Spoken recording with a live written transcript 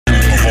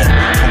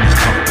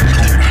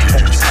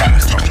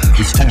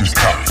Tony's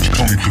top.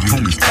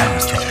 Tony's top.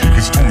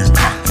 It's Tony's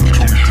top.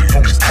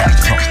 Tony's top.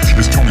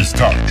 It's Tony's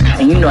top.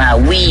 And you know how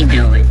we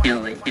do it.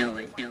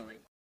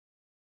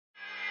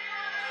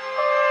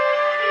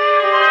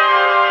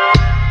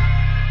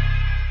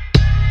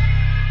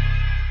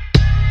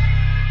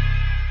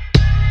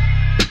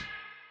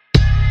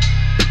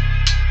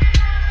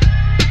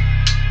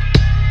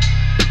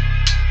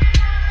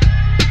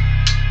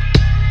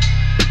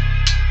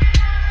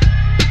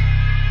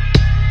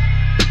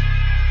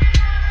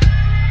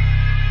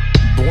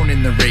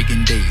 In the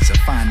Reagan days, a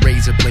fine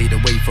razor blade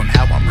away from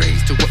how I'm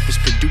raised to what was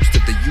produced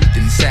of the youth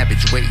in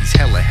savage ways.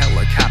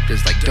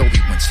 Helicopters like Dolby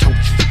once told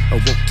you.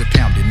 Awoke to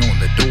pounding on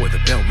the door,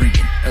 the bell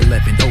ringing.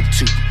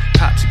 11:02.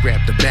 Pops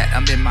grabbed the bat.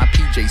 I'm in my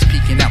PJs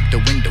peeking out the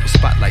window.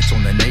 Spotlights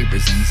on the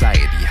neighbors,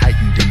 anxiety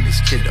heightened in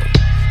this kiddo.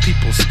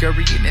 People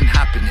scurrying and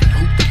hopping and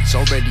hoopies,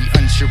 already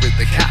unsure of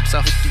the cops.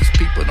 I hope these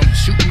people don't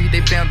shoot me.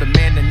 They found a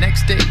man the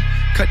next day.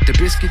 Cut the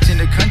biscuits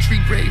in a country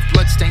grave.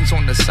 Bloodstains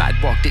on the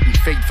sidewalk didn't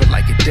fade for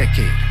like a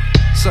decade.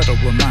 Subtle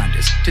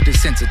reminders to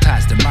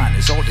desensitize the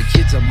miners. All the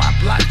kids on my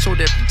block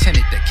told every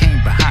tenant that came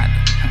behind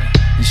them.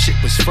 And shit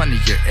was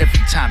funnier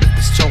every time it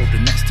was told.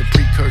 And that's the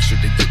precursor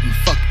to getting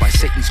fucked by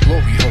Satan's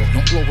glory hole.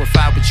 Don't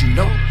glorify what you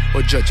know,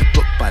 or judge a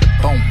book by the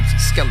bones.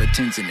 And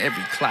skeletons in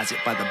every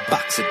closet by the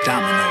box of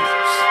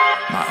dominoes.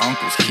 My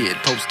uncle's kid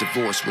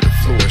post-divorce with a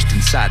florist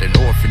inside an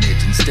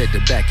orphanage. Instead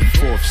of back and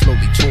forth,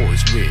 slowly tore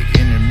his wig.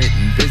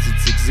 Intermittent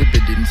visits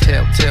exhibiting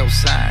telltale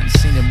signs.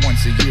 Seen him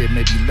once a year,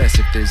 maybe less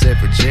if there's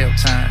ever jail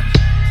time.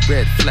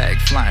 Red flag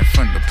flying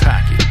from the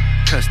pocket.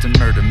 Custom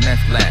murder,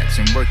 meth labs,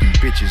 and working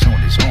bitches on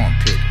his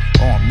armpit.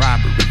 Armed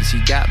robberies, he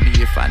got me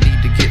if I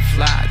need to get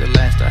fly. The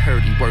last I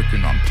heard, he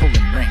working on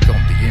pulling rank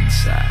on the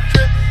inside.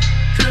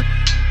 Drip,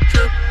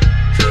 drip,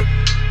 drip,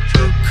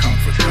 drip.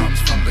 Comfort comes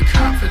from the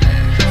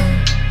confidence.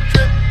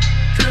 Drip,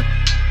 drip,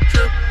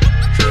 drip,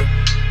 drip,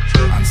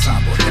 drip.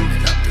 Ensemble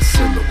hemming up the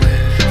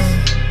silhouettes.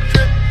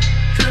 Drip,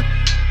 drip,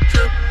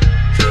 drip,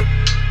 drip,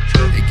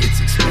 drip. It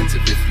gets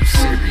expensive if you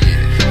serious.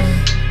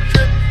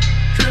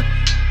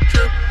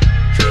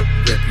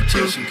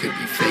 Reputation could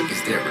be fake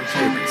as their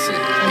appearances.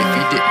 If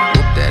he didn't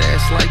whoop that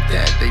ass like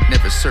that, they'd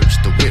never search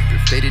the whip.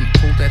 If they didn't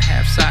pull that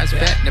half-size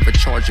bat, never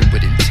charge him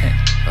with intent.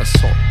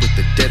 Assault with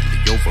the deadly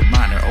over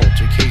minor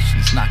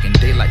altercations. Knocking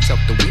daylights out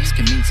the weeks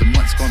can mean some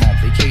months gone on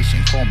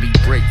vacation. Call me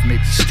brave,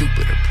 maybe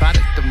stupid, a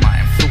product of my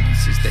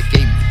influences that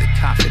gave me the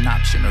coffin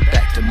option or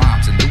back to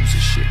moms and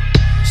losers shit.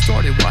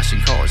 Started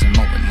washing cars and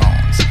mowing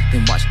lawns.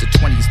 Then watched the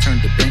 20s turn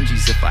to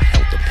Benjis if I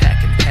held a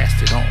pack and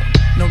passed it on.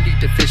 No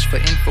need to fish for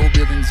info,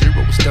 reeling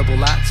zeros,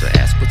 double odds, or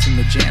ask what's in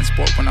the Jan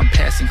Sport when I'm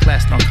passing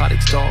class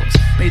narcotics dogs.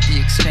 Made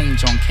the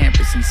exchange on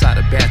campus inside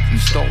a bathroom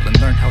stall and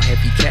learned how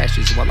heavy cash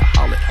is while I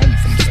haul it home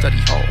from study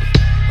hall.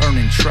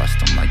 Earning trust,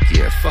 I'm like,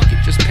 yeah, fuck it,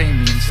 just pay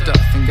me and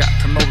stuff. And got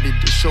promoted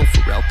to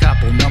chauffeur, El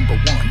Capo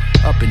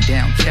 #1. Up and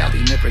down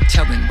Cali, never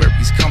telling where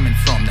he's coming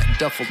from. That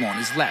duffel on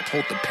his lap,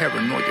 hold the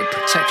paranoia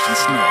protection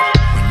snub.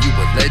 When you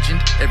a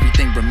legend,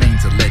 everything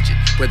remains a legend.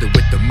 Whether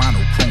with the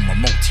monochrome or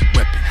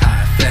multi-weapon.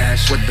 High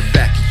fashion, with the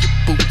back of your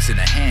boots and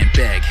a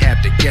handbag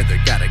have together.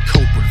 Got a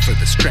code word for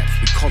the straps,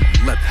 we call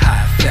them leather.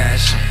 High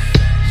fashion,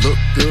 look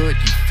good,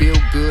 you feel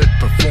good,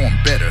 perform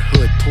better.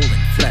 Hood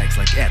pulling flags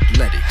like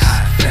athletics.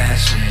 High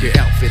fashion, your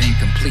outfit ain't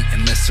complete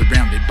unless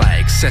surrounded by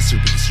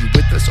accessories. You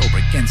with us or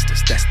against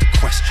us, that's the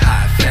question.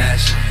 High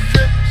fashion,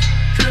 drip,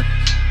 drip,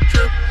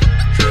 drip,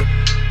 drip,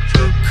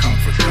 drip.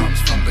 Comfort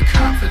comes from the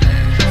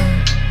confidence.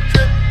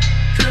 Drip,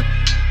 drip,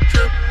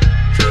 drip,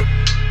 drip,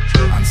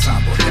 drip.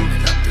 Ensemble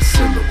hemming up the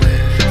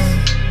silhouettes.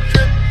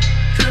 Drip,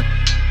 drip,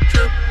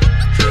 drip,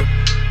 drip,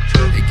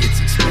 drip. It gets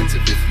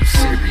expensive if you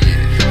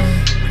serious.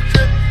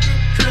 Drip,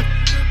 drip,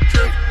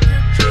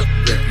 drip, drip.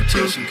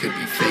 Reputation could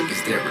be fake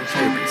as their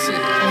appearances.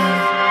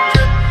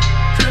 Drip,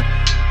 drip,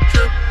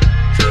 drip,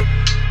 drip, drip.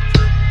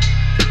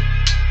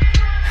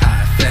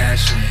 High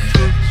fashion.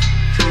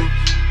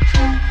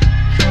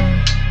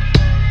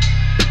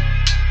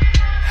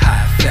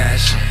 High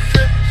fashion.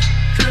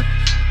 Drip,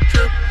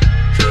 drip, drip,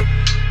 drip.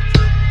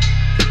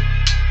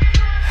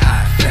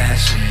 High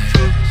fashion.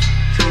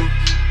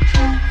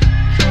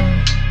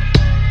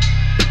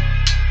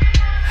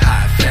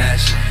 High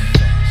fashion.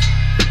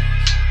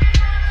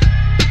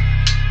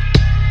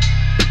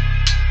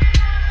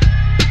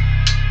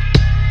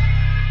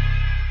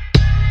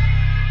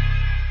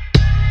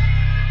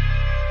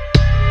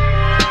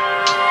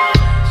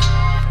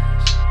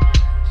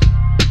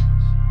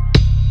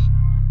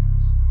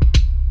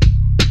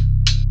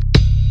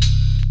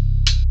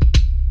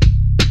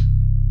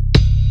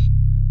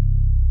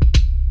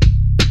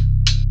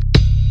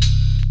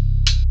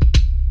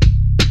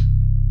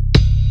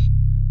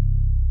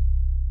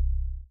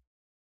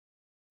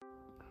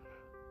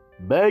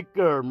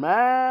 Baker,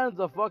 man, it's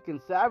a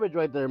fucking savage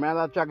right there, man.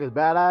 That track is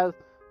badass.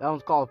 That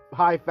one's called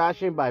High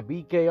Fashion by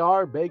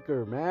BKR.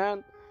 Baker,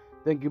 man.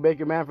 Thank you,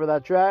 Baker, man, for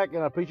that track.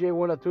 And I appreciate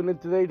everyone that tuned in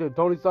today to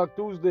Tony Talk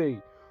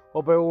Tuesday.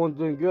 Hope everyone's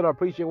doing good. I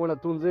appreciate everyone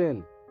that tunes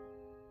in.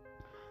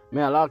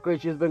 Man, a lot of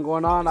crazy shit's been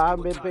going on. I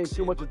haven't been paying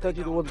too much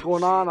attention to what's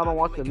going on. I don't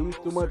watch the news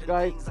too much,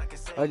 guys.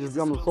 I just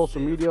be on the social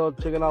media,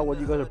 checking out what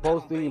you guys are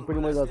posting, and pretty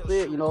much that's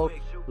it. You know,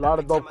 a lot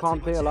of dope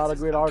content, a lot of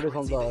great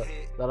artists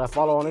that I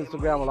follow on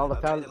Instagram, a lot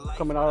of talent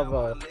coming out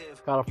of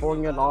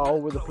California and all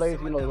over the place.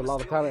 You know, there's a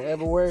lot of talent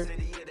everywhere.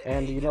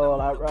 And you know,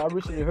 I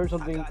recently heard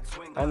something.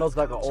 I know it's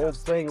like an old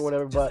thing or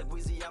whatever, but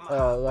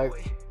like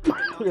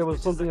it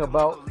was something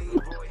about.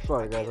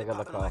 Sorry, guys, I got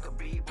the cough.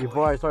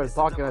 Before I started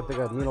talking, I think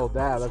I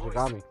dab. That's what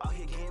got me.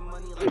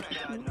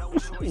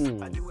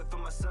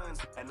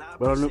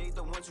 But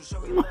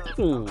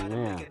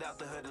man.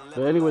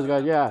 So anyways,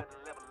 guys, yeah,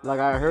 like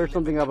I heard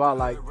something about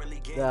like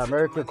the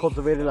America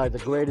cultivated like the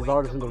greatest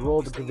artists in the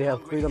world because they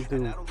have freedom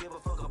to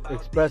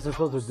express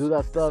themselves, to do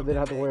that stuff. They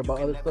didn't have to worry about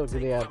other stuff because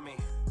they had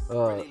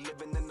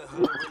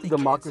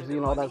democracy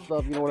and all that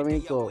stuff. You know what I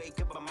mean? So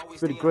it's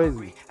pretty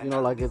crazy. You know,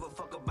 like it's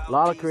a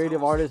lot of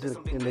creative artists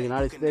in the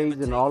United States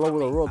and all over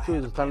the world too.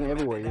 There's talent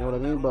everywhere. You know what I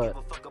mean? But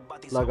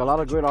like a lot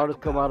of great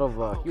artists come out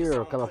of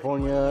here,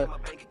 California,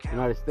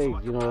 United States.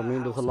 You know what I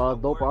mean? There's a lot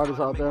of dope artists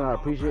out there, and I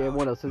appreciate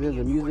everyone that sends in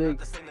the music.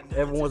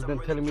 Everyone's been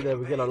telling me that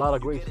we get a lot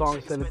of great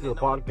songs sent into the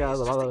podcast,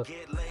 a lot of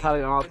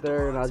talent out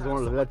there, and I just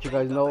wanted to let you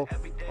guys know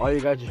all you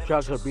guys'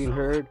 tracks are being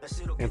heard,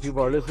 and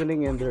people are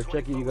listening, and they're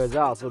checking you guys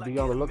out. So be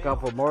on the lookout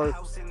for more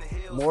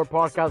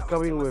podcasts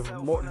coming with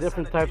more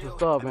different types of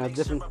stuff, man,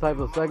 different types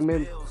of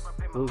segments.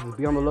 So just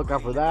be on the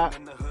lookout for that.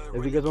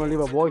 If you guys want to leave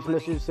a voice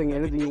message, saying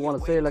anything you want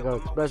to say, like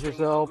express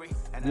yourself,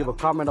 leave a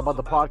comment about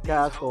the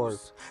podcast, or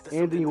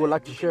anything you would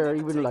like to share,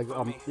 even like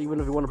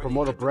even if you want to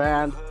promote a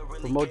brand,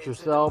 promote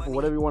yourself, or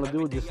whatever you want to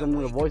do, just send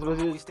me a voice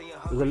message.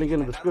 There's a link in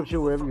the description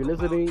wherever you're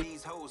listening.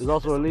 There's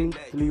also a link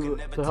to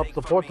help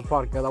support the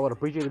podcast. I would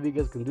appreciate if you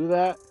guys can do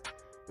that.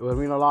 It would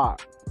mean a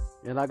lot.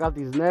 And I got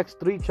these next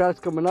 3 tracks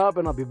coming up,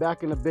 and I'll be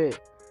back in a bit.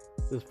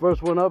 This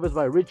first one up is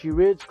by Richie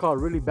Rich,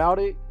 called Really Bout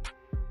It.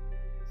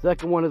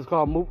 Second one is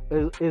called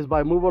is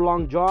by Move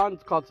Along John.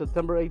 It's called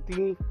September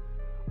 18th.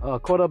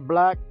 Kodak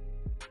Black,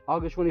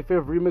 August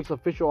 25th remix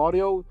official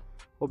audio.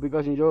 Hope you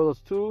guys enjoy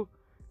those two.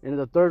 And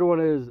the third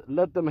one is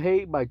Let Them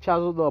Hate by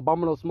Chazzo the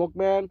Abominable Smoke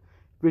Man,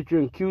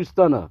 featuring Q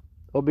Stunner.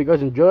 Hope you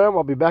guys enjoy them.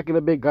 I'll be back in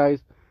a bit,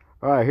 guys.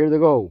 All right, here they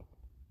go.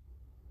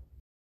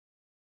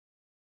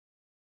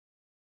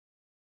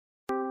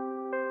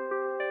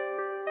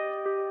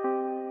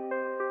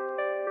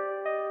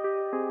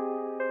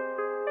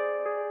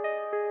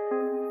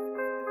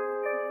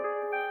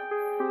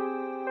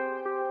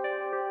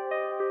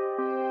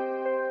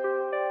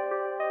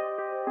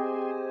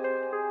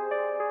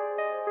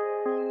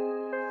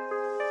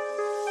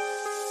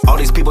 All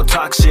these people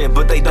talk shit,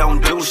 but they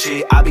don't do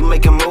shit. I be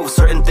making moves,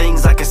 certain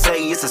things I can say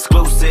it's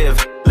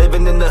exclusive.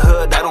 Living in the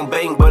hood, I don't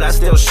bang, but I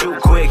still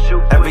shoot quick.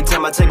 Every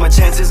time I take my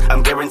chances,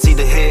 I'm guaranteed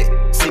to hit.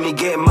 See me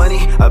getting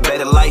money, a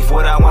better life,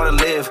 what I wanna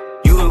live.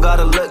 You don't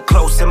gotta look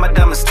close, and my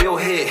diamonds still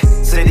hit.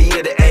 City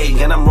of the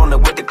A, and I'm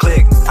rolling with the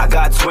click. I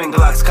got twin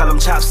Glocks, call them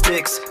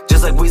chopsticks.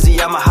 Just like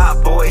Weezy, I'm a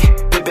hot boy.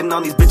 Dipping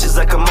on these bitches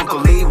like I'm Uncle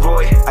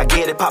Leroy. I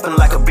get it popping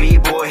like a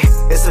B-boy.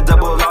 It's a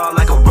double R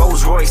like a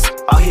Rolls Royce.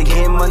 Out here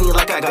getting money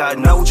like I got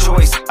no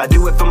choice. I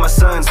do it for my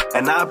sons,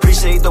 and I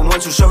appreciate the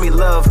ones who show me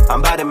love. I'm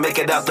about to make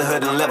it out the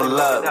hood and level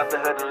up.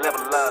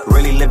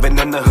 Really living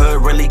in the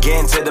hood, really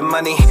getting to the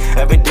money.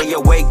 Every day I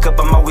wake up,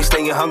 I'm always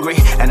staying hungry.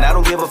 And I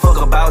don't give a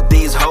fuck about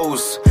these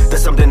hoes.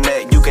 That's something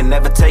that you can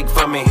never take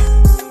from me.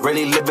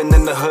 Really living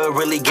in the hood,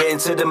 really getting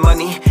to the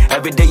money.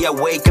 Every day I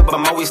wake up,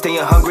 I'm always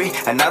staying hungry.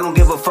 And I don't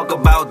give a fuck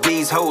about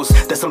these hoes.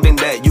 That's something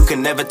that you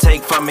can never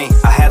take from me.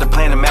 I had a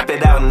plan to map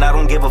it out, and I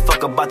don't give a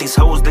fuck about these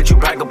hoes that you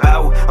brag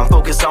about. I'm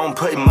focused on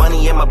putting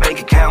money in my bank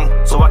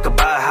account so I could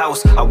buy a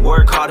house. I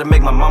work hard to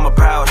make my mama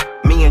proud.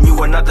 Me and you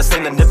are not the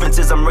same, the difference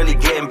is I'm really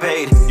getting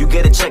paid. You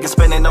get a check and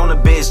spend it on a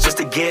bitch just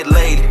to get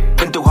laid.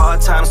 Been through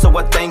hard times, so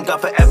I thank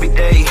God for every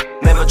day.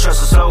 Never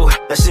trust a soul,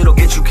 that shit'll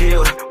get you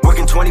killed.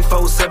 Working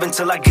 24/7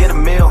 till I get a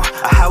meal.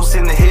 A house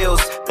in the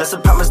hills, that's a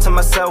promise to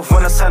myself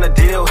when I sign a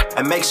deal.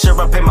 And make sure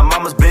I pay my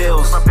mama's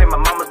bills.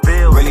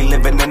 Really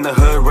living in the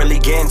hood, really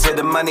getting to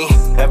the money.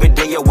 Every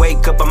day I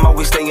wake up, I'm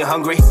always staying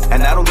hungry.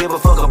 And I don't give a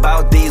fuck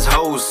about these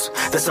hoes.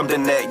 That's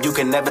something that you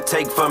can never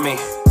take from me.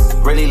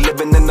 Really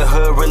living in the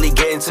hood, really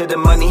getting to the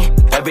money.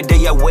 Every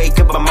day I wake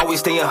up, I'm always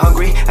staying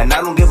hungry. And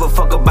I don't give a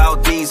fuck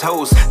about these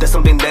hoes. That's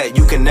something that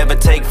you can never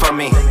take from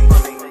me.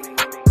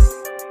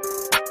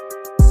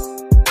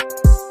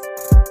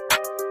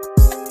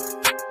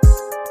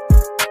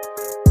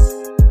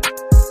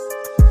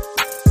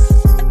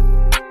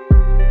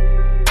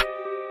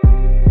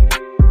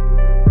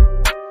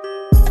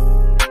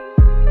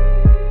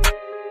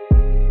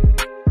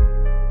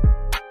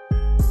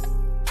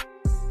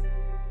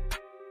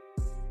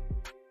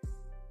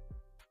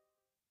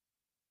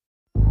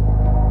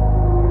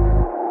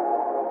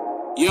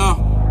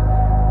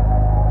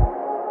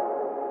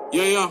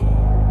 Yeah.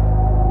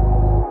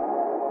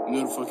 You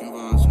know the fucking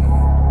vibes,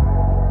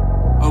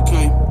 man.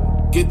 Okay.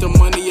 Get the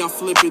money, I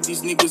flip it.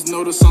 These niggas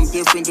notice I'm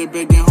different. They're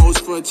begging hoes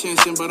for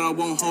attention, but I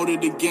won't hold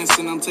it against.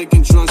 And I'm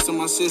taking drugs to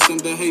my system.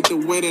 They hate the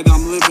way that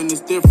I'm living, it's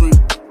different.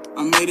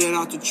 I made it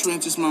out the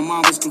trenches, my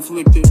mind was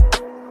conflicted.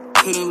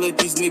 Couldn't let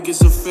these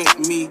niggas affect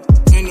me.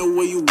 Ain't no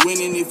way you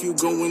winning if you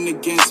going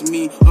against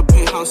me. A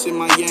penthouse in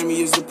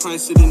Miami is the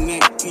price of the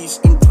neck piece.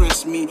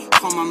 Impress me,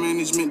 call my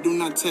management, do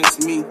not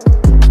text me.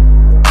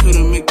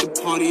 Couldn't make the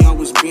party, I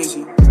was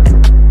busy.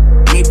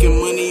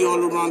 Making money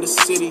all around the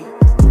city.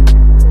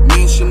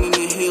 Mansion in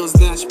the hills,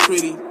 that's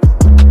pretty.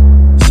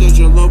 Said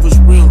your love was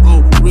real,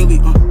 oh really?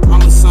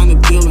 I'ma sign a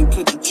deal and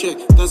cut your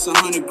check, that's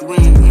 100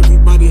 grand.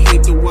 Everybody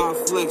hate the wild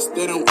flex,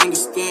 they don't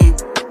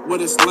understand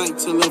what it's like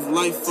to live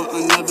life for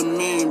another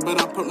man.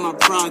 But I put my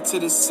pride to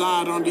the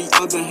side on the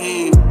other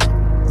hand.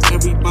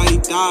 Everybody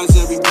dies,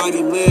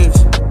 everybody lives.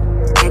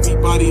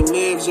 Everybody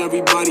lives,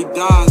 everybody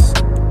dies.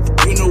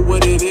 You know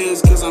what it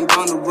is, cause I'm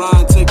down to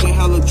ride. Taking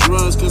hella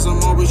drugs, cause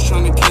I'm always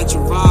trying to catch a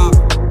vibe.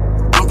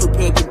 I'm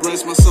prepared to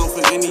brace myself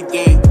for any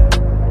day.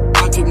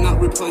 I could not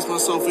replace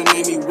myself in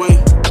any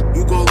way.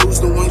 You gon' lose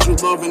the ones you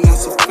love, and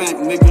that's a fact,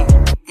 nigga.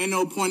 Ain't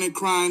no point in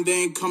crying,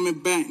 they ain't coming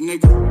back,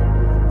 nigga.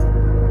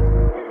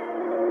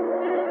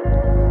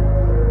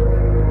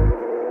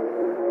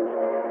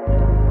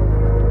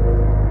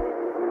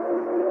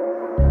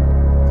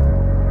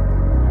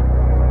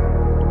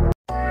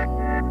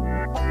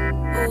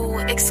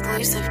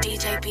 Exclusive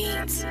DJ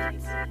Beats.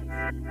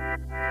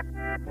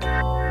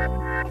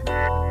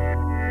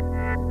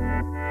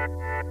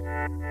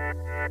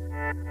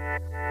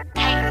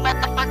 Hey,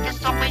 motherfuckers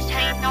always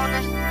hating on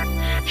us.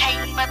 Hey,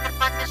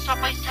 motherfuckers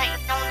always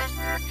hating on us.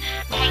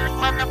 Hey,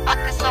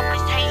 motherfuckers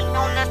always hating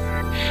on us.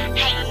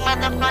 Hey,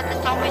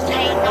 motherfuckers always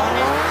hating on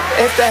us.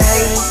 If they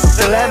hate,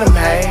 then let them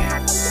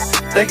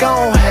hate. They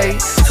gon'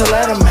 hate, so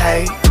let them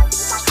hate.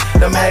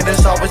 Them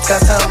haters always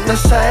got something to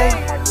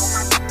say.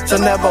 So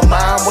never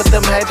mind what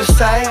them haters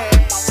say.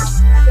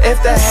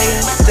 If they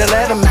hate, then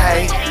let them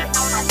hate.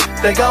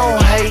 They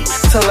gon' hate,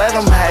 so let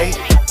them hate.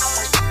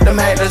 Them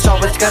haters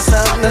always got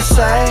something to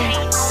say.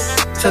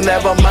 So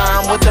never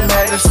mind what them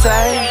haters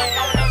say.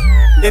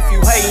 If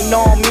you hating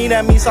on me,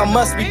 that means I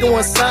must be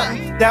doing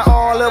something. Now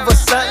all of a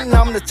sudden,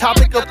 I'm the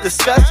topic of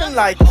discussion.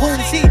 Like,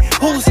 who's he,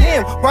 who's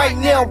him? Right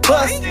now,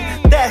 busting.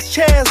 That's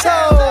Chance O.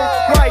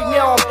 Right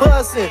now, I'm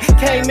buzzing.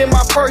 Came in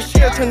my first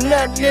year to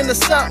nothing into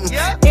something.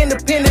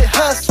 Independent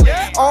hustler.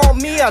 On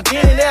me, I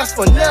didn't ask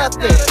for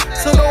nothing.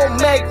 So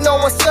don't make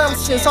no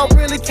assumptions. I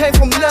really came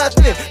from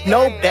nothing.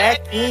 No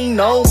backing,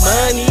 no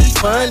money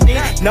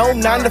funding, no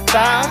 9 to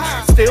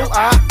 5. Still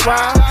I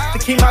thrive to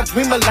keep my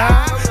dream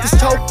alive. This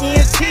token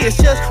is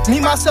just me,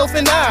 myself,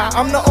 and I.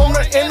 I'm the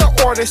owner and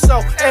the artist,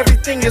 so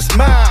everything is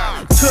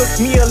mine. Took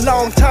me a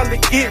long time to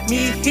get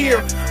me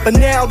here, but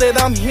now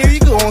that I'm here, you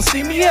gon'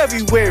 see me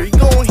everywhere. You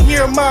gon'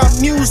 hear my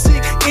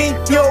music in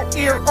your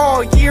ear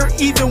all year,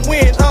 even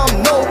when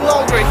I'm no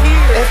longer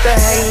here. If they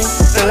hate,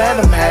 then let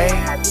them hate.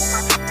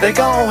 They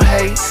gon'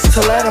 hate,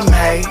 so let them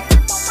hate.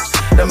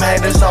 Them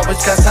haters always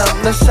got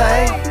something to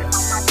say.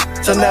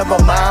 So never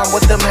mind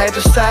what them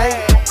haters say.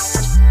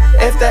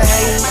 If they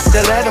hate,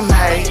 then let them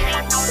hate.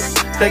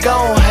 They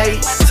gon'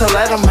 hate, so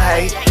let them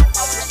hate.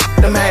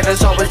 Them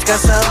haters always got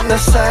something to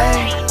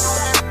say.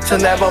 So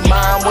never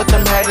mind what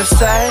them haters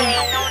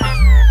say.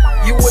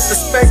 You with the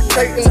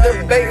spectating,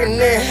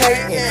 debating, and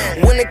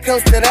hating. When it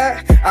comes to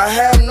that, I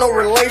have no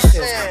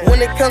relations.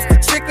 When it comes to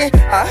chicken,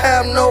 I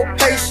have no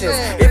patience.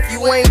 If you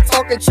ain't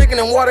talking chicken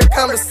and water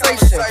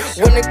conversation.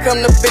 When it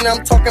come to Ben, I'm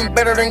talking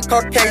better than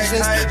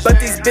Caucasians. But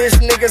these bitch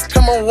niggas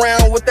come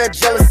around with that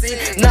jealousy,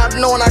 not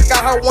knowing I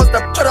got her once to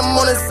put them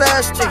on his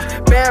ass cheeks.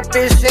 Bad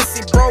bitch, and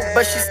she broke,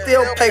 but she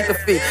still paid the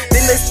fee.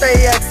 Then they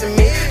stay asking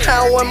me,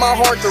 how am I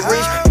hard to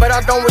reach? But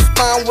I don't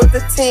respond with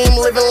the team,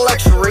 living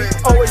luxury.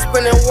 Always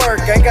spending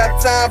work, ain't got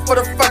time for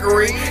the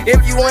fuckery.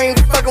 If you ain't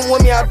fucking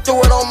with me, I do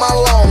it on my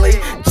lonely.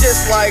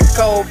 Just like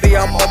Kobe,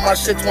 I'm on my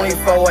shit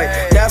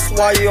 24/8. That's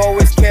why you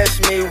always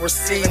catch me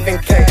receiving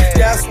cake.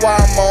 That's why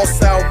I'm on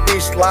South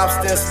Beach,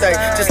 lobster and steak.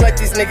 Just let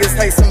these niggas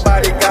hate,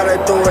 somebody gotta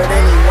do it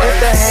anyway. If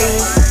they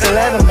hate, then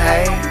let them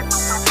hate.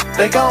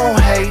 They gon'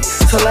 hate,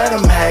 so let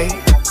them hate.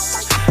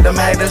 Them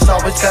haters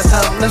always got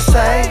something to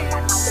say.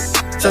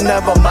 So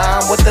never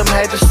mind what them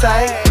haters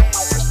say.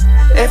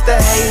 If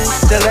they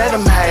hate, then let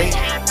them hate.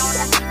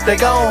 They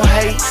gon'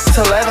 hate,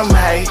 so let them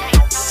hate.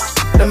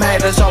 Them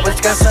haters always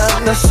got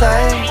something to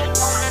say.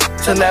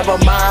 So never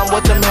mind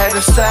what them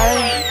haters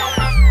say.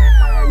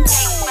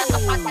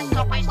 Motherfuckers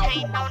always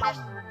hating on us.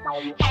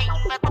 Hey,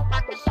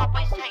 motherfuckers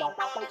always hating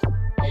on us.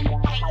 Hey,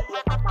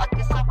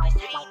 motherfuckers always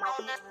hating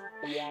on us.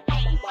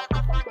 Hey,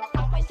 motherfuckers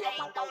always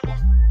hating on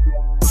us.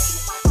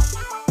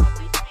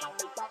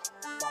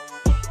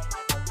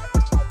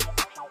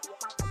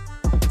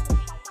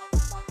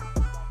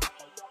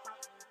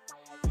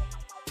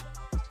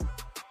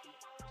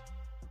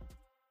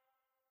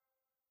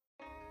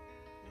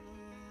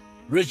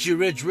 Richie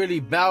Rich really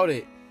bout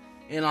it.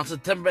 And on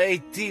September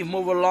 18th,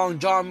 Move Along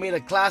John made a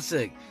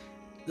classic.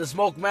 The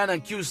Smoke Man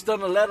and Q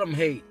Stunner, Let 'Em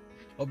Hate.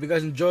 Hope you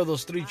guys enjoy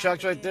those 3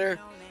 tracks right there.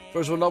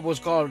 First one up was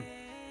called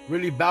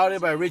Really Bout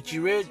It by Richie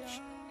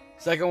Rich.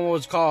 Second one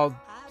was called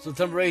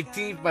September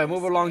 18th by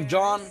Move Along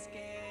John.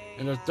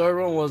 And the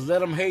third one was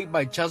Let 'Em Hate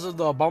by Chester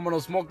the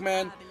Abominable Smoke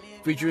Man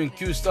featuring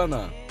Q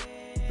Stunna.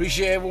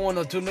 Appreciate everyone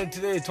that tuned in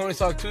today. Tony's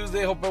Talk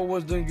Tuesday. Hope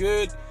everyone's doing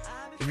good.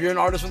 If you're an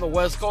artist from the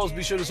West Coast,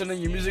 be sure to send in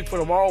your music for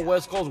tomorrow,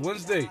 West Coast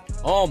Wednesday.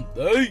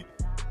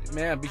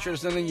 Man, be sure to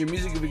send in your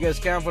music if you guys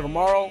can for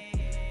tomorrow.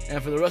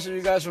 And for the rest of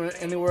you guys from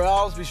anywhere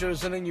else, be sure to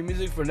send in your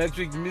music for next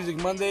week's Music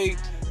Monday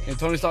and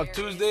Tony's Talk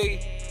Tuesday.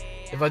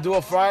 If I do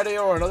a Friday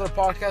or another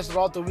podcast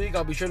throughout the week,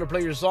 I'll be sure to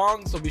play your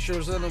songs, so be sure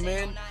to send them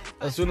in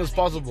as soon as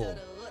possible.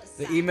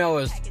 The email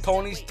is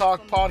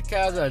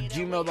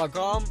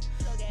tonystalkpodcast@gmail.com.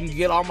 You can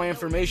get all my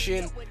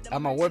information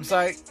at my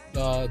website,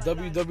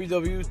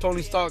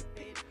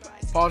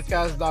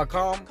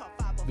 www.tonystalkpodcast.com.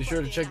 Be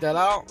sure to check that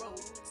out.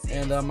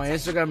 And my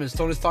Instagram is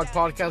Tony's Talk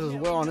Podcast as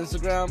well on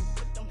Instagram.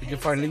 You can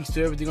find links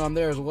to everything on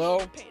there as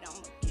well.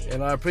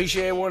 And I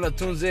appreciate everyone that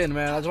tunes in,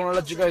 man. I just want to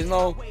let you guys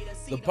know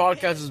the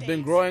podcast has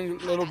been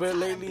growing a little bit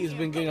lately. It's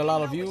been getting a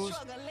lot of views.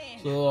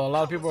 So a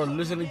lot of people are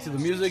listening to the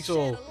music.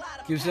 So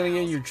keep sending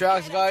in your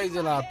tracks, guys.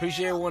 And I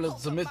appreciate everyone that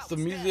submits the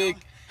music,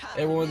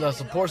 everyone that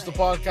supports the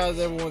podcast,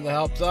 everyone that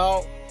helps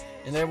out,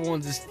 and everyone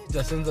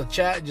that sends a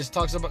chat, just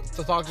talks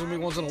to me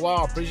once in a while.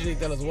 I appreciate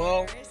that as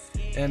well.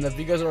 And if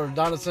you guys are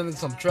down to send in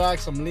some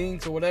tracks, some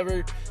links or whatever,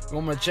 you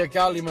want me to check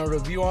out, leave me a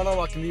review on them.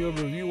 I can leave a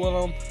review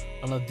on them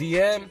on a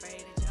DM.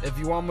 If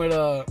you want me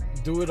to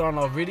do it on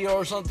a video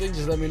or something,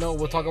 just let me know.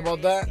 We'll talk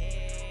about that.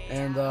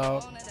 And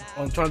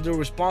I'm trying to do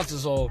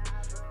responses, so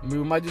we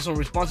might do some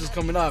responses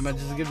coming up, man,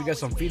 just to give you guys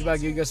some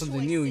feedback, give you guys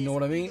something new, you know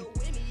what I mean?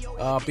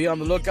 Be on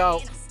the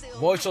lookout.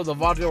 Voice of the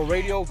Barrio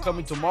Radio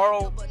coming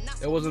tomorrow.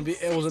 It wasn't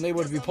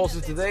able to be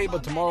posted today,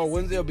 but tomorrow,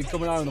 Wednesday, it'll be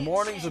coming out in the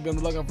morning, so be on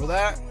the lookout for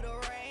that.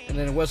 And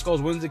then West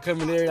Coast Wednesday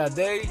coming there that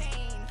day.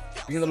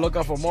 Be on the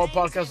lookout for more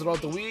podcasts throughout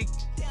the week.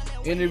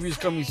 Interviews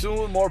coming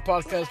soon, more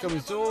podcasts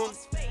coming soon.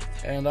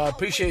 And I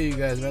appreciate you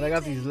guys, man. I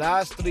got these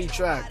last 3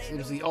 tracks. Let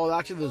me see. Oh,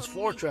 actually, there's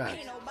 4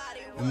 tracks.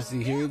 Let me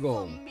see. Here you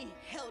go.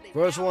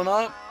 First one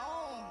up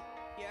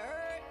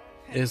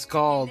is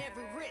called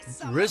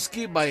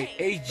Risky by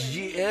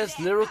HGS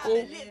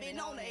Lyrical.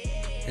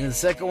 And the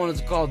second one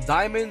is called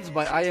Diamonds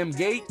by I Am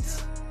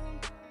Gates.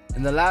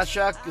 And the last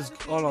track the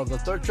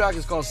third track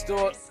is called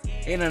Still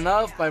Ain't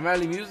Enough by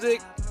Mally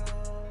Music.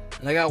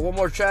 And I got one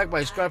more track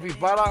by Scrappy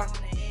Para.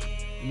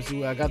 Let me see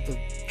what I got the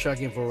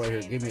track info right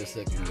here. Give me a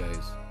second,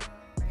 guys.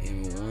 Give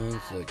me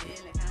 1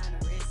 second.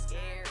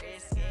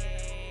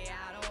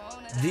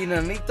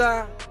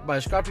 Dinanita by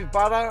Scrappy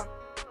Para.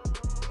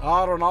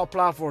 Out on all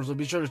platforms, so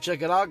be sure to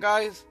check it out,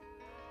 guys.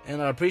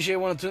 And I appreciate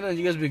when tuning in.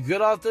 You guys be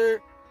good out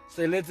there.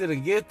 Stay lifted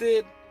and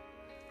gifted.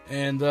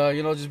 And,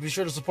 just be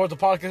sure to support the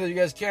podcast if you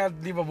guys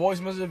can. Leave a voice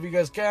message if you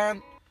guys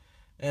can.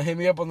 And hit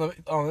me up on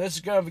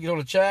Instagram if you guys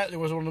want to chat. If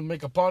you guys want to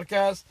make a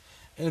podcast.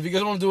 And if you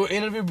guys want to do an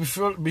interview,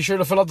 be sure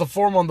to fill out the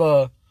form on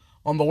the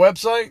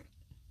website.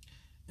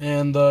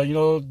 And,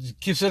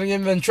 keep sending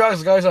in them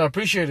tracks, guys. I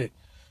appreciate it.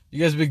 You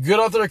guys be good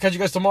out there. Catch you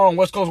guys tomorrow on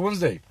West Coast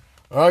Wednesday.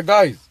 All right,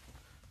 guys.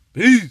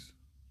 Peace.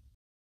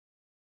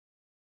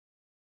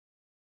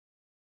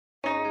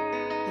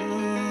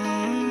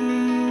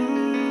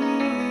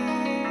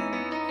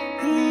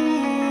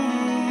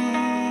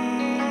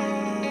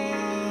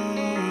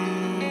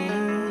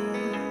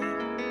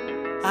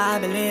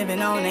 I've been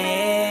living on the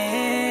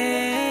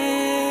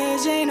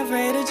edge, ain't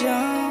afraid to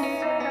jump.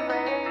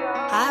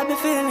 I've been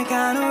feeling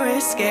kinda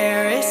risky.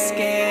 I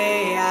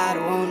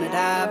don't wanna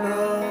die,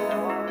 bro.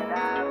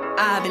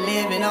 I've been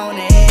living on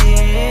the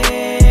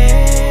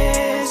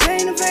edge,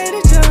 ain't afraid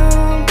to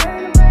jump.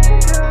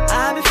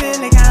 I've been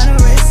feeling kinda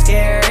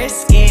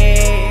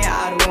risky.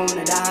 I don't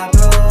wanna die,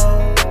 bro.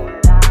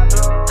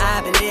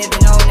 I've been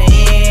living on the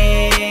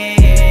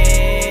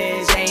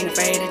edge, ain't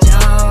afraid to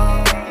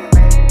jump.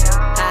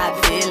 I've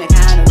been feeling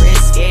kinda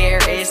risky.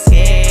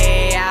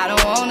 I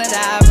don't wanna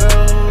die, bro.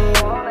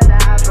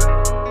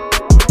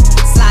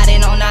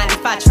 Sliding on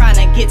 95, trying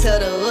to get to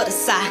the other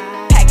side.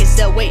 Package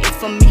still waiting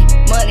for me,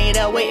 money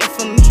there waiting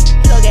for me.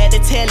 Plug at the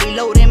telly,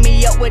 loading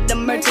me up with the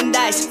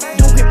merchandise.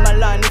 Don't hit my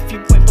line if you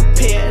ain't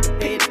prepared to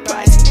pay the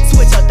price.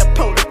 Switch up the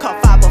protocol,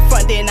 5 up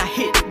front, then I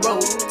hit the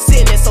road.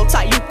 Ceiling so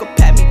tight you could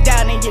pat me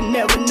down and you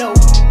never know.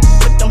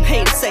 What them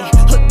haters say,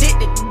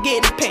 addicted to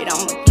getting paid,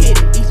 I'ma get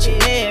it each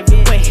and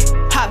every way.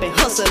 I've been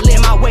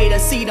hustling my way to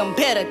see them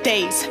better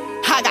days.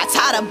 I got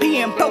tired of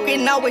being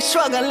broken, always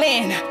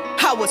struggling.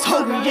 I was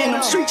hungry in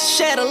them streets,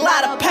 shed a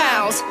lot of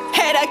pounds.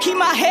 Had to keep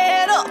my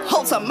head up,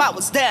 whole time I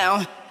was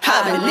down.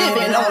 I've been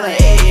living on the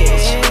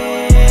edge,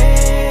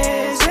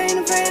 ain't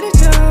afraid to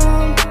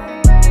jump.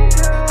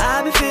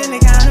 I've been feeling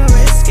kinda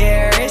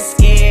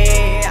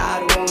risky. I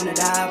don't wanna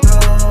die, bro.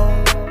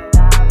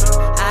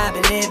 I've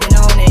been living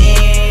on the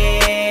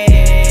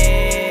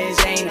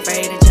edge, ain't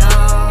afraid to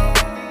jump.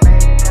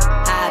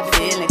 I've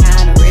been feeling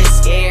kinda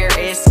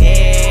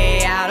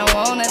risky. I don't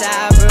wanna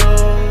die,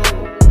 bro.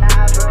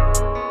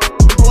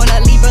 Wanna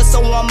leave her,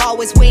 so I'm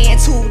always weighing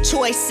 2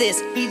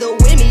 choices. Either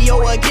with me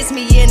or against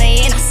me, in the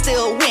end I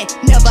still win.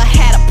 Never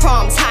had a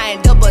problem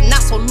tying up, but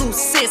not so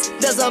loose.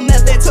 There's a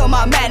method to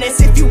my madness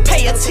if you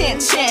pay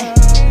attention.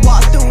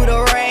 Walk through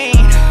the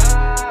rain,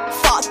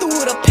 fought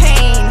through the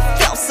pain,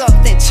 felt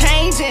something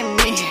changing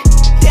me.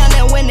 Down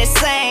there when it's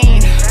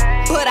sane.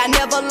 But I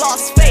never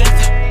lost faith,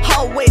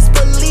 always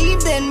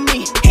believed in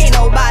me. Ain't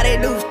nobody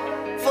do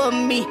for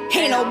me,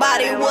 ain't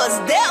nobody was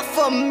there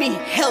for me.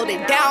 Held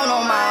it down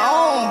on my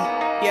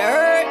own, you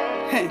heard?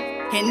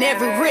 And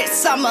every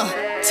risk I'ma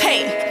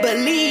take,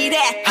 believe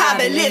that I've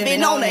been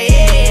living on the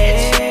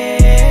edge.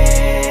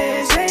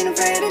 Ain't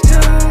afraid to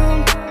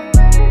jump,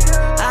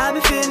 I've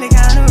been feeling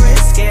kinda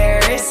risky.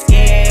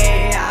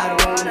 I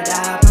don't wanna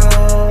die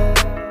broke,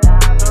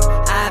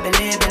 I've been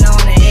living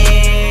on the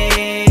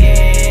edge.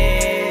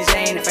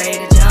 Ain't afraid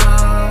to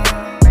jump,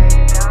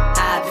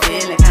 I've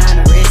been feeling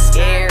kinda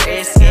risky.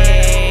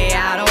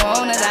 I don't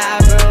wanna die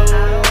broke.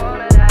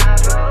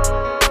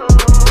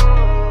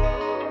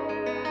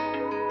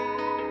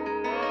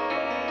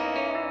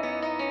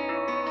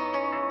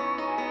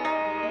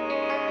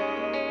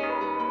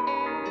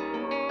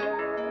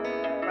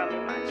 Run me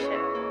my check.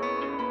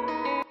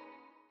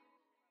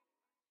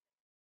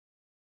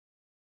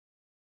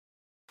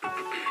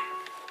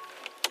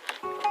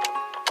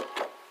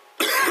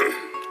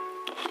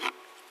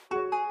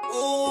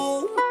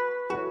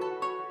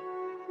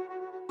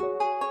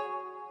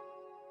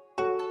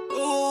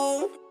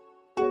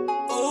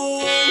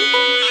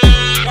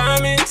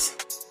 Diamonds,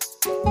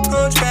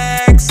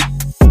 hunchbacks,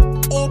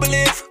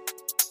 Uberlift,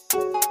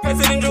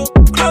 presidential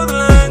clothing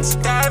lines.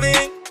 Dive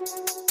in,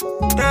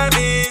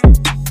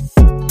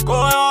 go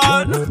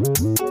hard,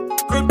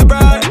 grip the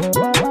bride.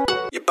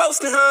 You're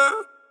boasting, huh?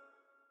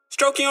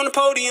 Stroke you on the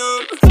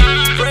podium,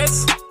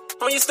 press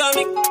on your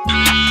stomach,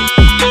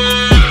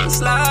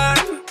 slide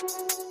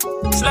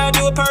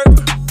you a perk.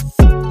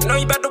 You know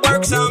you about to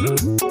work something.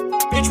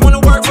 Bitch wanna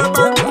work for a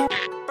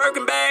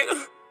Birkin bag.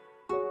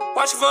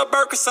 Watching for a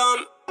Burke or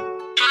something.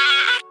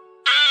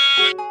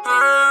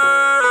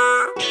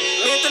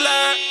 Meant to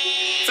lie.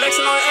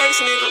 Flexing on an ex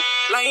nigga.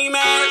 Lame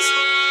ass.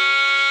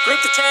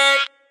 Grip the tag.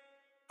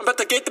 I'm about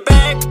to get the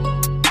bag.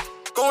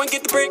 Go and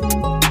get the brick.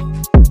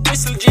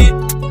 It's legit.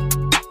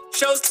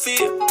 Shows the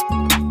fear.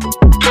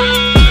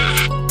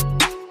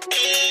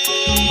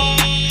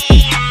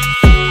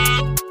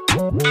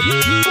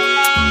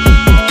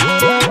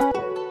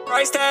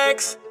 Price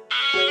tags.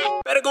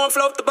 Better go and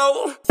float the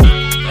boat.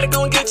 Better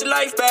go and get your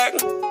life back.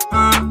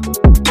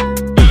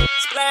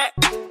 Splat.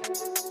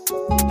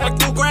 Pack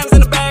 2 grams in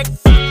the back.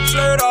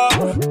 Slurred off.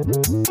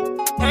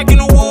 Hacking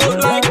the wood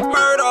like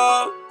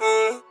murder.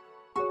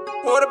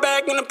 Water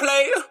back in the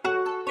plate.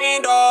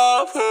 End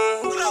off.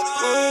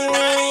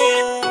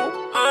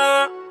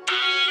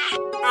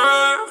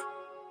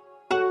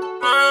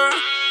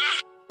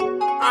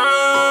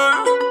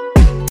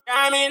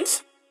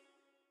 Diamonds.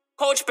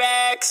 Coach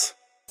bags.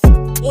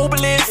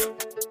 Uberlift.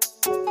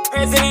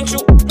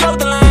 Presidential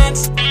clothing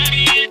lines.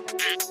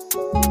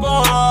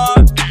 Go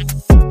hard.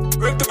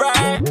 Grip the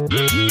ride.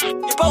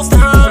 You're posting,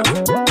 huh?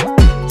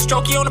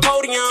 Stroke you on the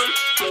podium.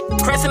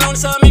 Crescent on the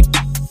stomach.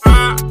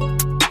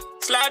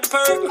 Slide the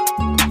perk.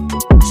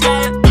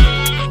 Slide.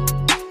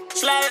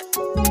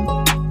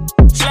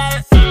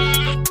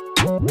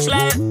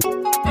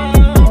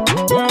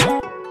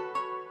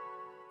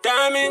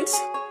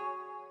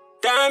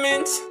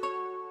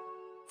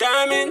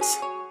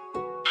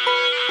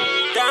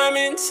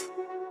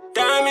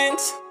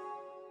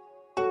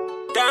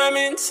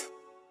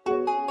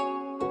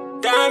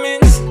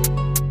 Diamonds.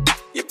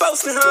 You're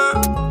boasting,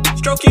 huh?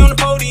 Stroke you on the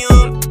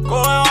podium.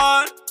 Go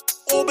hard.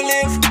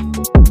 Uberlift.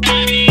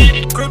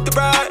 Grip the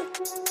bride.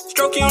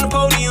 Stroke you on the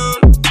podium.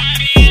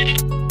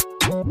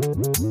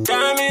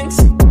 Diamonds.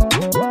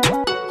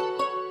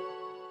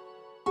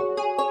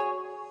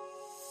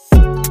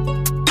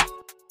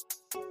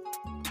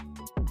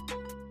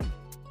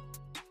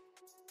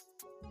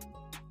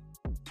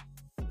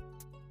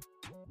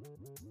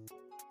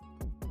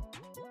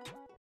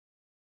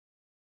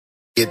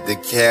 Get the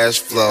cash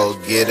flow,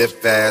 get it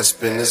fast,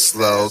 spin it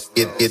slow.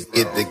 Get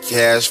the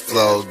cash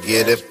flow,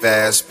 get it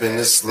fast, spin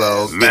it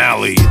slow.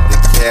 Mally. Get the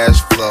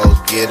cash flow,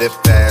 get it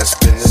fast,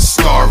 spin it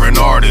slow. Starving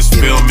artist,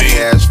 feel me?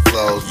 Cash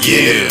flow,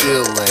 yeah.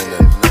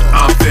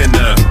 I'm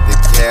finna. Get the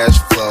cash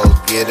flow,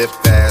 get it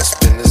fast,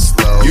 spin it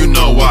slow. You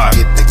know why?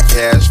 Get the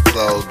cash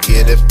flow,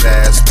 get it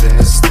fast, spin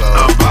it slow.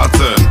 I'm about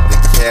to. Get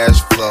the cash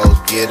flow,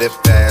 get it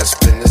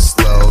fast, spin it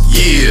slow.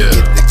 Yeah.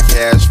 Get the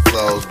cash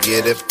flow,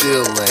 get it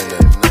feeling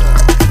it.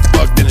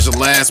 Finish the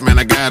last, man,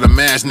 I gotta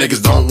mash.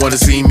 Niggas don't wanna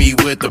see me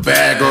with the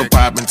bag or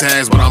popping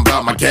tags, but I'm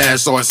about my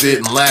cash, so I sit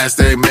and last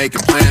day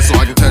making plans so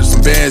I can touch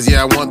some bands.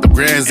 Yeah, I want the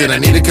brands, and I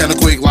need it kinda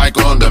quick like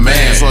on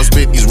demand. So I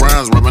spit these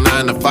rhymes, run my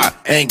 9 to 5.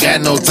 Ain't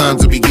got no time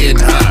to be getting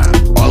high.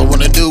 All I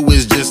wanna do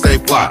is just stay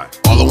fly.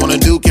 All I wanna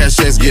do, cash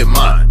checks, get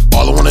mine.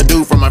 All I wanna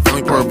do for my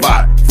family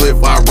provide. Flip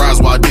 5 rides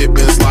while I dip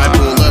and slide.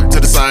 Pull up to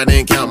the side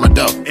and count my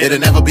dough. It'll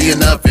never be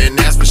enough, and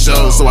that's for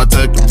sure. So I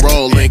tuck and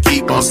roll and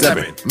keep on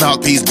stepping.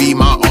 Mouthpiece be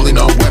my only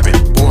known weapon.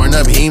 Pouring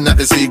up heme, not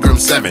the Seagram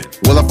 7.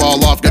 Will I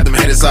fall off? Got them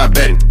headed side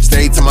betting.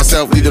 Stay to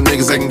myself, leave them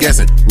niggas second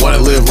guessing. Wanna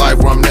live life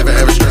where I'm never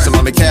ever stressing.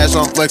 On the cash,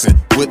 I'm flexing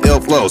with ill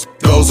flows.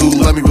 Those who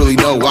love me really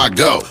know I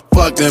go.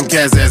 fuck them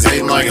cats that's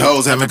hating like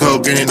hoes, having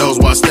coke in their nose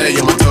while I stay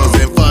on my toes.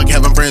 And fuck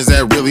having friends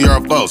that really are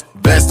foes.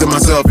 Best in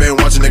myself and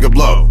watch a nigga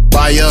blow.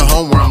 Buy a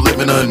home where I'm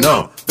living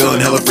unknown.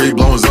 Feeling hella free,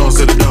 blowing zones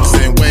to the dome.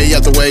 Saying way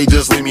out the way,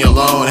 just leave me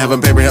alone.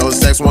 Having paper hella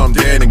stacks while I'm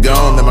dead and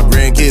gone. That my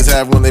grandkids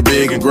have when they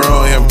big and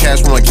grown. Having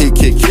cash when my kids.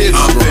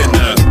 I'm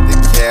finna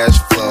get the cash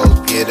flow,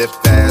 get it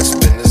fast,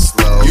 spin it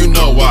slow. You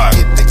know why?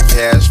 Get the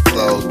cash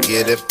flow,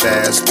 get it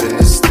fast, spin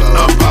it slow.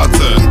 I'm about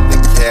to get the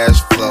cash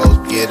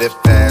flow, get it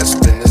fast,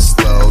 spin it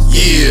slow.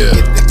 Yeah.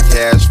 Get the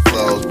cash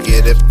flow,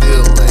 get it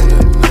feeling.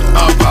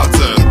 I'm about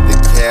to get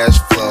the cash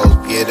flow,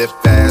 get it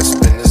fast,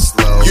 spin it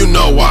slow. You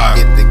know why?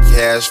 Get the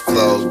cash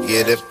flow,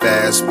 get it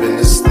fast, spin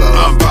it slow.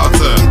 I'm about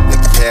to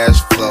get the cash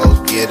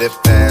flow, get it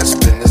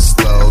fast, spin it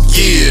slow.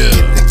 Yeah.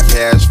 Get the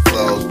cash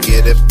flow,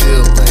 get it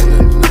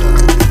feeling.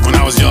 When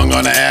I was young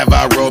on the Ave,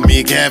 I rode me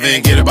a cab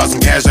and get about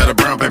some cash out of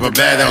brown paper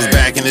bag. That was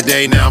back in the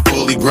day, now I'm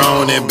fully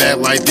grown and back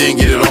like then,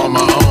 get it on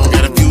my own.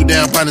 Got a few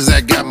damn partners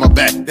that got my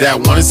back,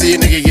 that wanna see a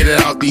nigga get it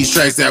out these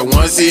tracks, that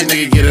wanna see a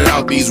nigga get it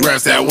out these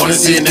raps, that wanna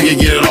see a nigga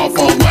get it off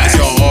on wax.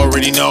 Y'all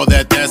already know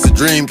that that's a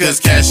dream, cause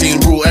cashing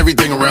rule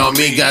everything around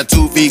me. Got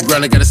 2 feet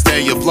grounded, gotta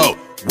stay afloat.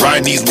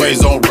 Riding these waves,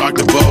 don't rock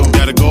the boat.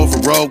 Gotta go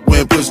for broke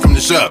when push come to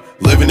shove.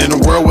 Living in a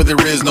world where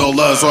there is no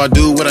love, so I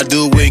do what I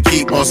do and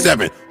keep on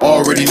stepping.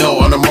 Already know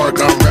on the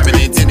mark I'm repping.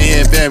 In 10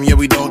 FM, yeah,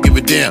 we don't give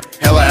a damn.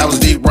 Hella hours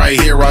deep right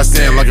here I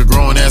stand. Like a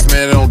grown ass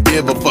man, I don't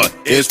give a fuck.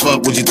 It's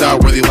fuck what you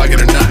thought, whether you like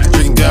it or not.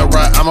 Drinking gut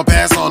right, I'ma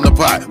pass on the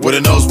pot. With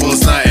a nose full of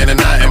snot and a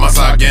knot in my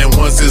sock. And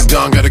once it's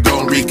gone, gotta go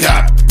and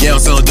recop. Yeah, I'm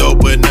selling dope,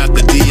 but not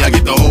the D. I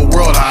get the whole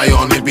world high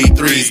on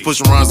MP3s.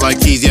 Pushing rhymes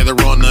like keys, yeah,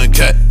 they're on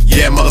uncut.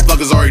 Yeah,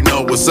 motherfuckers already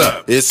know what's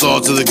up. It's all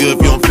to the good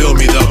if you don't feel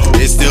me though.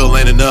 It still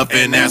ain't enough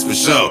and that's for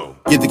sure.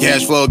 Get the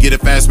cash flow, get it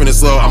fast, spin it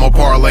slow. I'ma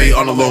parlay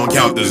on the low and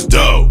count this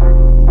dough.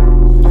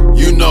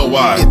 You know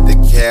why? Get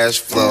the cash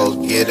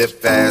flow, get it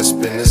fast,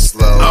 spin it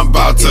slow. I'm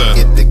about to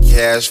get the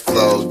cash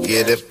flow,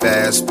 get it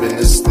fast, spin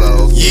it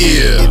slow.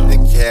 Yeah. Get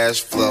the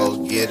cash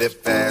flow, get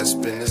it fast,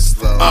 spin it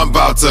slow. I'm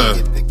about to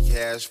get the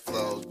cash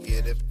flow,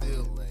 get it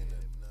feeling.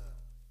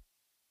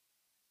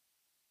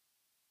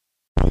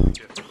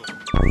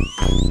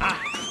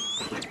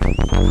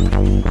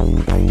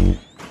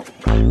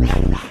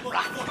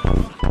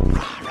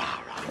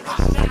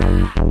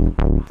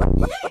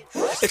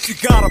 If you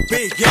got a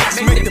big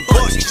ass, make the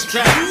bust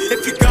strap.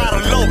 If you got a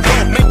low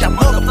blow, make that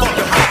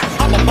motherfucker hot.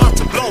 I'm about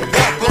to blow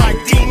up like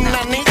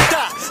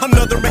Dinanita.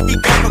 Another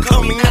Mexicano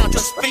coming out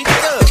your speaker.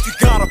 If you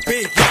got a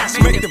big ass,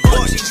 make the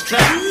bust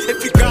strap.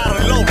 If you got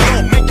a low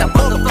blow, make that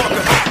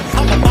motherfucker hot.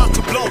 I'm about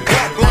to blow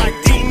up like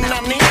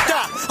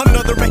Dinanita.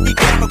 Another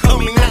Mexicano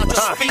coming out your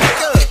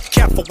speaker.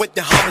 Careful with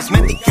the homies,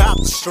 man, they got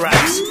the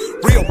straps.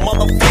 Real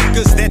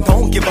motherfuckers that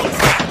don't give a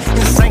crap.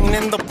 Insane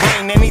in the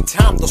brain,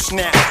 anytime they'll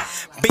snap.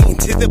 Being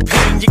to the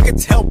pain, you can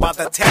tell by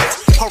the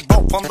text. Her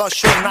rope on the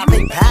show, now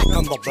they back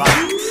on the block.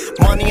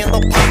 Money in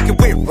the pocket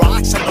with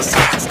rocks on the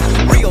sides.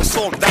 Real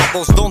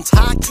soldados don't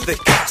talk to the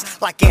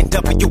cops. Like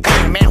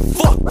NWA, man,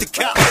 fuck the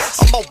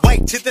cops. On my way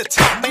to the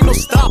top, ain't no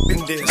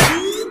stopping this.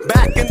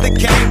 Back in the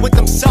game with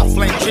them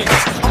Southland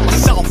chicks. I'm a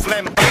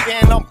Southland baby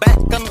and I'm back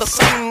on the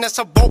scene. As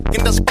I broke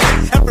in the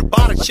spot,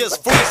 everybody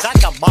just freeze. I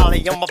got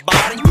Molly on my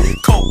body,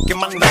 coke in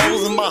my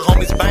nose, and my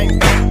homies bang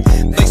bang.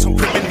 They some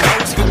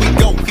criminals, here we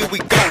go, here we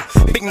go.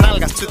 Big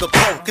nalgas to the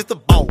pole, cause the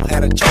ball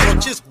had a cholo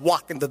just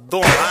walking the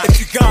door. If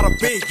you got a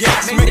big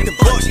ass, make the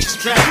bust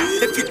strap.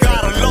 If you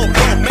got a low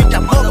blow, make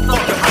that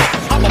motherfucker hot.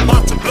 I'm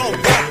about to blow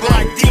up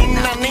like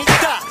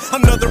Dinanita.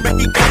 Another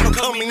Mexicano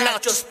coming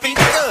out your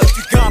speaker. If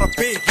you got a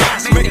big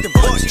ass, make the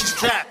bust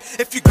strap.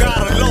 If you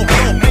got a low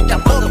blow, make that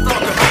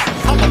motherfucker hot.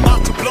 I'm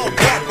about to blow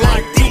up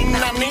like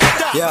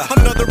Dinanita.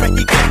 Another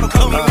Mexicano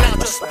coming out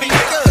your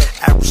speaker.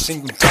 Every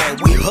single day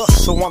we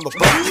hustle on the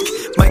block,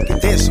 making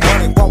this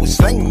money while we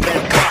slinging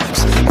that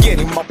box.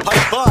 Getting my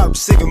paper,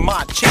 receiving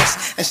my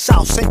checks, and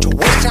South Central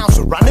West Town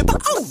surrounded by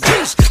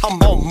OGs.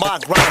 I'm on my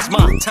grind, it's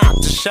my time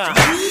to shine.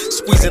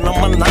 Squeezing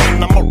on my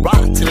line, I'ma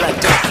ride till I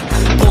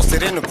die.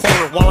 Posted in the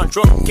corner while I'm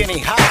drunk, getting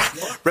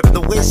high. Rip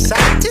the west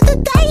side to the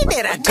day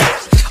that I die.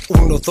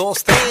 1, 2,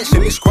 3,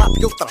 el scrap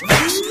y otra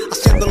vez.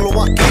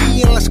 Haciéndolo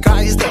aquí en las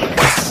calles del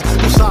West.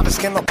 Tú sabes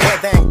que no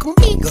pueden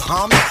conmigo,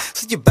 homie.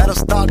 So you better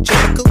start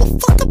chilling, cause we'll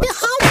fuck up your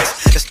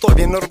homies. Estoy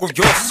bien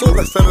orgulloso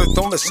de ser de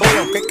donde soy,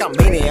 aunque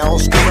camine a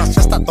oscuras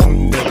hasta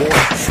donde voy.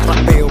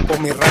 Rapeo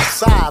con mi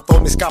raza,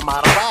 todos mis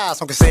camaradas.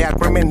 Aunque sea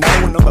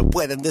criminal, no me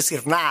pueden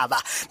decir nada.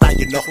 Now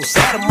you know who's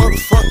that,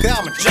 motherfucker,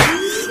 I'm a J.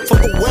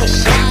 From the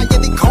west side, yeah,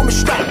 they call me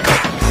Strap.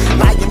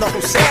 Now you know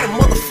who's that,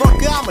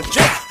 motherfucker, I'm a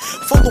J.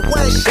 From the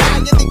west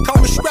side, yeah, they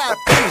call me Strap,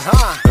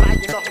 huh? Now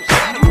you know who's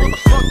that,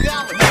 motherfucker,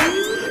 I'm a J.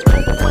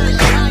 From the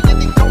west side, yeah,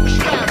 they call me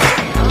Strap,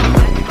 huh?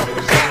 Now you know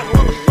who's that,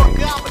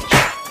 motherfucker, I'm a J.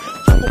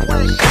 From the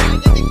west side,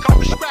 yeah, they call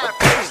me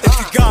Strap, If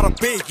you got a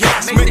big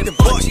ass, make the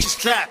bust your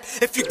strap.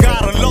 If you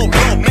got a low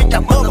blow, make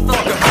that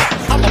motherfucker hot.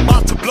 I'm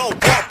about to blow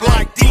up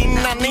like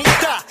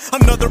Dinanita.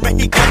 Another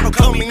Mexicano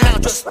coming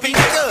out your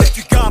speaker. If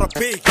you got a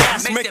big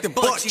ass, make the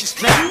bust your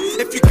strap.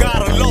 If you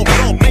got a low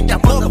blow, make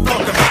that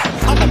motherfucker hot.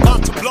 I'm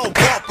about to blow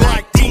up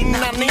like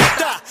Dinanita.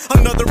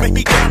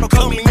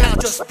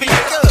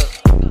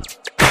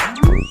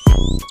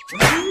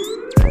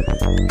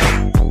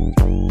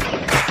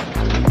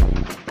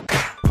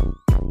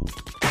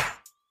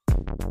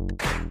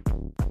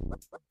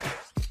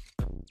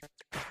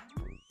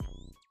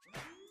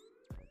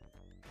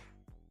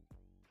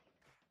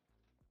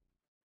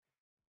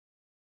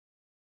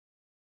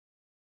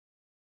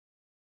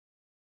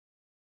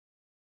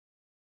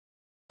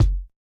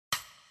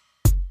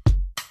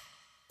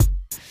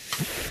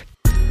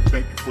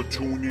 Thank you for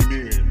tuning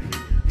in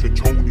to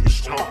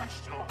Tony's Talk,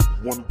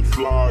 one of the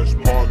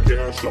flyest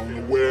podcasts on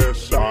the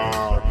west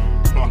side.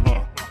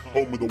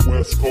 Home of the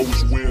West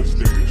Coast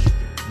Wednesdays.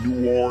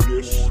 New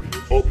artists,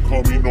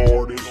 upcoming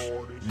artists.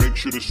 Make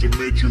sure to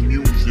submit your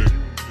music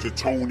to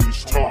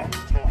Tony's Talk,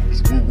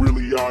 because we're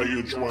really out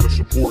here trying to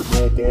support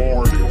local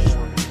artists.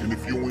 And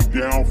if you ain't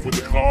down for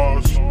the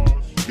cause,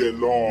 get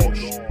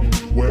lost.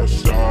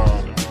 West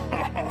side.